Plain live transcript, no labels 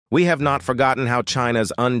We have not forgotten how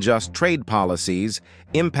China's unjust trade policies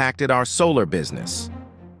impacted our solar business.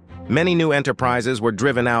 Many new enterprises were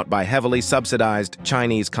driven out by heavily subsidized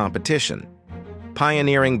Chinese competition.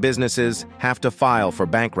 Pioneering businesses have to file for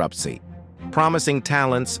bankruptcy. Promising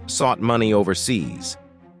talents sought money overseas.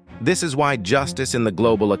 This is why justice in the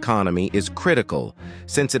global economy is critical,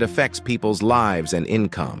 since it affects people's lives and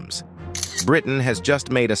incomes. Britain has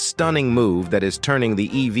just made a stunning move that is turning the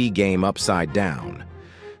EV game upside down.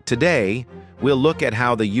 Today, we'll look at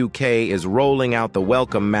how the UK is rolling out the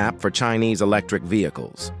welcome map for Chinese electric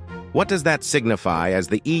vehicles. What does that signify as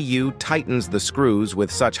the EU tightens the screws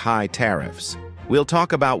with such high tariffs? We'll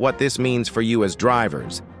talk about what this means for you as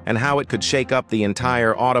drivers and how it could shake up the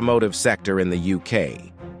entire automotive sector in the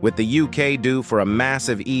UK. With the UK due for a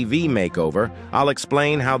massive EV makeover, I'll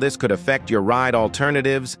explain how this could affect your ride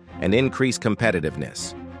alternatives and increase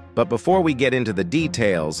competitiveness. But before we get into the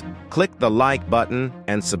details, click the like button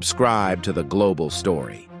and subscribe to the global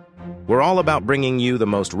story. We're all about bringing you the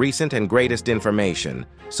most recent and greatest information,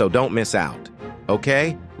 so don't miss out.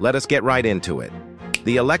 Okay, let us get right into it.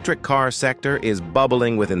 The electric car sector is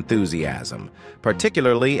bubbling with enthusiasm,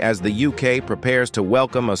 particularly as the UK prepares to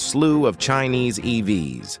welcome a slew of Chinese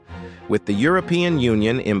EVs. With the European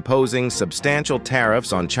Union imposing substantial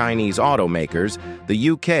tariffs on Chinese automakers, the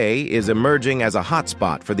UK is emerging as a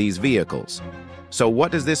hotspot for these vehicles. So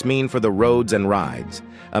what does this mean for the roads and rides?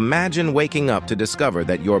 Imagine waking up to discover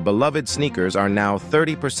that your beloved sneakers are now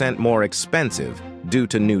 30% more expensive due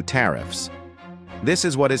to new tariffs. This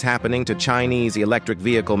is what is happening to Chinese electric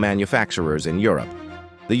vehicle manufacturers in Europe.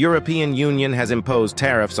 The European Union has imposed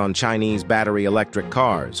tariffs on Chinese battery electric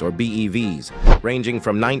cars, or BEVs, ranging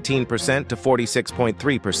from 19% to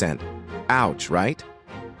 46.3%. Ouch, right?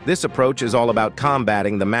 This approach is all about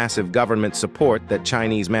combating the massive government support that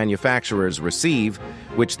Chinese manufacturers receive,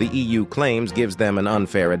 which the EU claims gives them an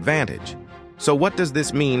unfair advantage. So what does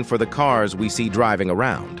this mean for the cars we see driving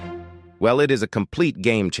around? Well, it is a complete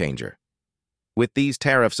game changer. With these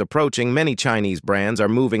tariffs approaching, many Chinese brands are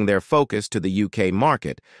moving their focus to the UK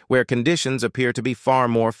market, where conditions appear to be far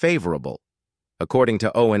more favorable. According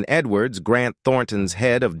to Owen Edwards, Grant Thornton's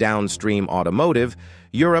head of downstream automotive,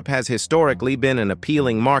 Europe has historically been an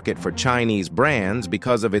appealing market for Chinese brands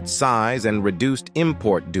because of its size and reduced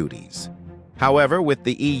import duties. However, with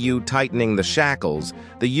the EU tightening the shackles,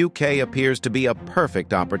 the UK appears to be a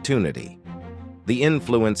perfect opportunity. The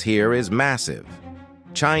influence here is massive.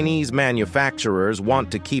 Chinese manufacturers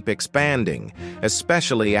want to keep expanding,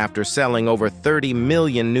 especially after selling over 30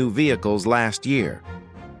 million new vehicles last year.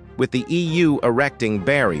 With the EU erecting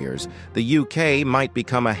barriers, the UK might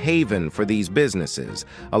become a haven for these businesses,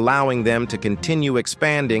 allowing them to continue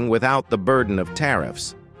expanding without the burden of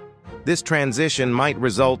tariffs. This transition might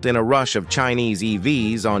result in a rush of Chinese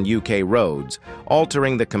EVs on UK roads,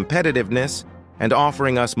 altering the competitiveness and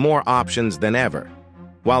offering us more options than ever.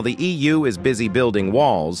 While the EU is busy building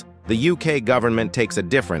walls, the UK government takes a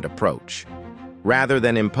different approach. Rather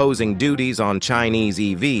than imposing duties on Chinese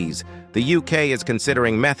EVs, the UK is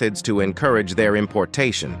considering methods to encourage their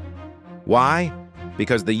importation. Why?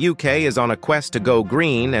 Because the UK is on a quest to go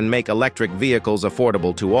green and make electric vehicles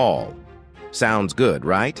affordable to all. Sounds good,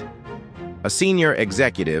 right? A senior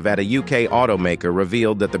executive at a UK automaker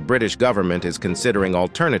revealed that the British government is considering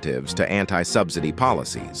alternatives to anti-subsidy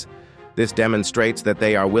policies. This demonstrates that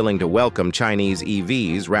they are willing to welcome Chinese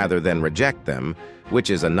EVs rather than reject them, which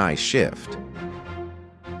is a nice shift.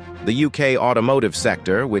 The UK automotive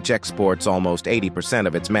sector, which exports almost 80%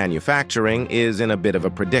 of its manufacturing, is in a bit of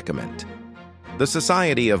a predicament. The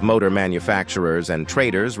Society of Motor Manufacturers and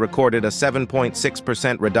Traders recorded a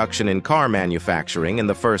 7.6% reduction in car manufacturing in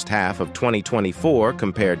the first half of 2024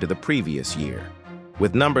 compared to the previous year.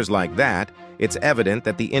 With numbers like that, it's evident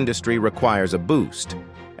that the industry requires a boost.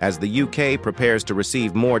 As the UK prepares to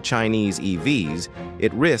receive more Chinese EVs,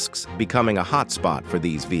 it risks becoming a hotspot for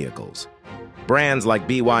these vehicles. Brands like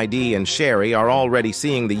BYD and Chery are already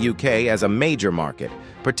seeing the UK as a major market,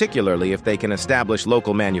 particularly if they can establish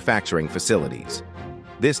local manufacturing facilities.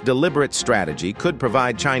 This deliberate strategy could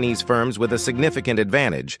provide Chinese firms with a significant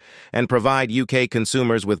advantage and provide UK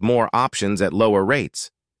consumers with more options at lower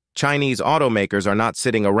rates. Chinese automakers are not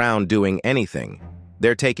sitting around doing anything.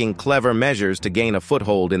 They're taking clever measures to gain a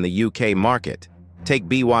foothold in the UK market. Take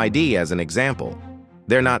BYD as an example.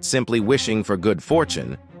 They're not simply wishing for good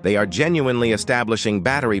fortune, they are genuinely establishing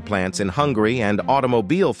battery plants in Hungary and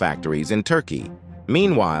automobile factories in Turkey.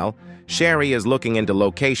 Meanwhile, Chery is looking into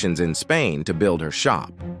locations in Spain to build her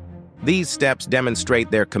shop. These steps demonstrate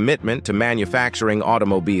their commitment to manufacturing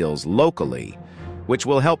automobiles locally, which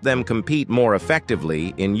will help them compete more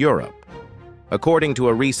effectively in Europe. According to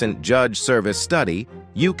a recent Judge Service study,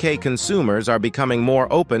 UK consumers are becoming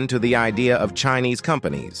more open to the idea of Chinese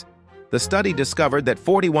companies. The study discovered that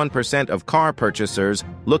 41% of car purchasers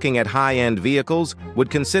looking at high-end vehicles would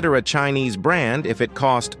consider a Chinese brand if it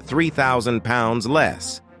cost £3,000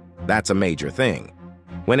 less. That's a major thing.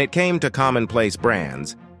 When it came to commonplace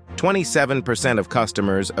brands, 27% of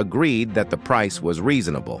customers agreed that the price was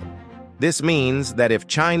reasonable. This means that if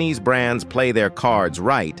Chinese brands play their cards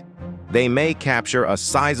right, they may capture a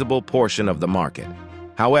sizable portion of the market.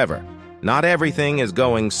 However, not everything is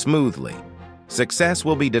going smoothly. Success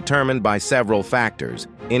will be determined by several factors,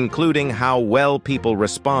 including how well people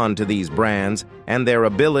respond to these brands and their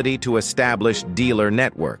ability to establish dealer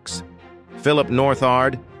networks. Philip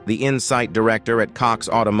Northard, the Insight Director at Cox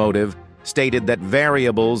Automotive, stated that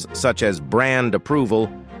variables such as brand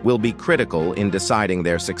approval will be critical in deciding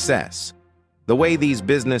their success. The way these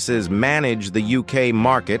businesses manage the UK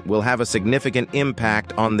market will have a significant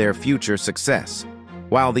impact on their future success.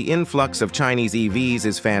 While the influx of Chinese EVs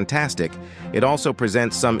is fantastic, it also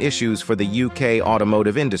presents some issues for the UK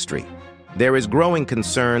automotive industry. There is growing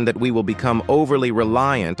concern that we will become overly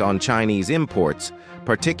reliant on Chinese imports,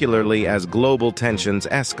 particularly as global tensions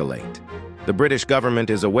escalate. The British government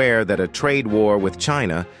is aware that a trade war with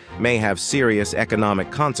China may have serious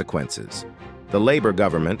economic consequences. The Labour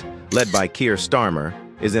government, led by Keir Starmer,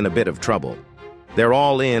 is in a bit of trouble. They're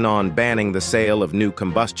all in on banning the sale of new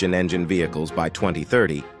combustion engine vehicles by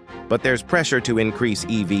 2030, but there's pressure to increase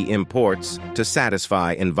EV imports to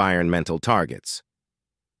satisfy environmental targets.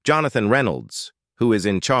 Jonathan Reynolds, who is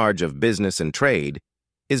in charge of business and trade,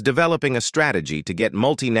 is developing a strategy to get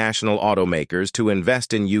multinational automakers to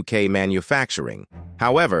invest in UK manufacturing.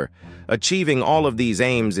 However, achieving all of these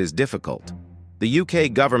aims is difficult. The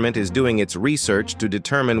UK government is doing its research to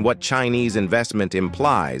determine what Chinese investment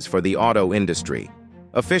implies for the auto industry.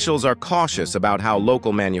 Officials are cautious about how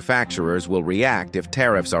local manufacturers will react if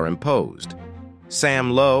tariffs are imposed. Sam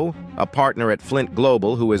Lowe, a partner at Flint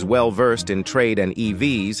Global who is well-versed in trade and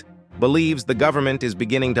EVs, believes the government is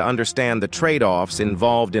beginning to understand the trade-offs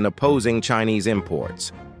involved in opposing Chinese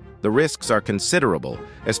imports. The risks are considerable,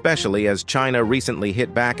 especially as China recently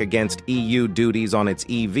hit back against EU duties on its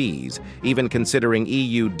EVs, even considering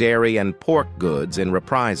EU dairy and pork goods in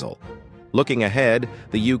reprisal. Looking ahead,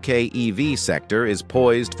 the UK EV sector is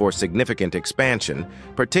poised for significant expansion,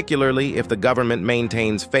 particularly if the government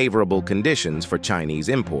maintains favorable conditions for Chinese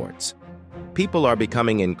imports. People are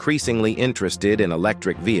becoming increasingly interested in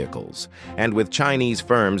electric vehicles, and with Chinese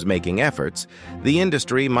firms making efforts, the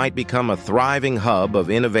industry might become a thriving hub of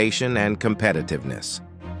innovation and competitiveness.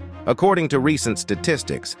 According to recent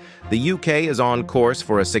statistics, the UK is on course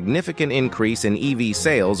for a significant increase in EV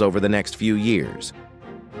sales over the next few years.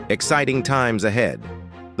 Exciting times ahead.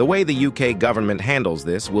 The way the UK government handles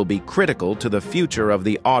this will be critical to the future of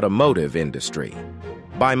the automotive industry.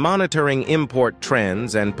 By monitoring import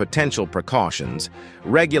trends and potential precautions,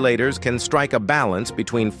 regulators can strike a balance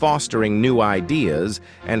between fostering new ideas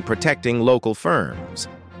and protecting local firms.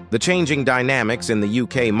 The changing dynamics in the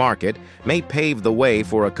UK market may pave the way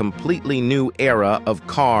for a completely new era of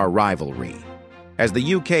car rivalry. As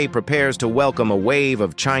the UK prepares to welcome a wave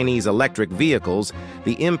of Chinese electric vehicles,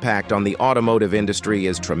 the impact on the automotive industry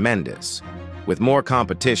is tremendous. With more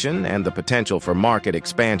competition and the potential for market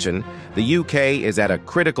expansion, the UK is at a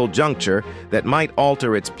critical juncture that might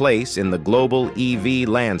alter its place in the global EV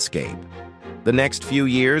landscape. The next few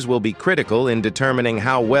years will be critical in determining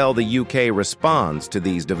how well the UK responds to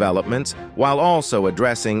these developments while also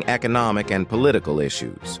addressing economic and political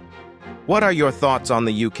issues. What are your thoughts on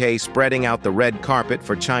the UK spreading out the red carpet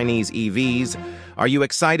for Chinese EVs? Are you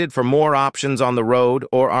excited for more options on the road,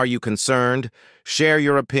 or are you concerned? Share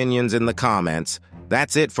your opinions in the comments.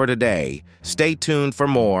 That's it for today. Stay tuned for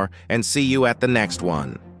more, and see you at the next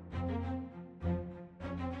one.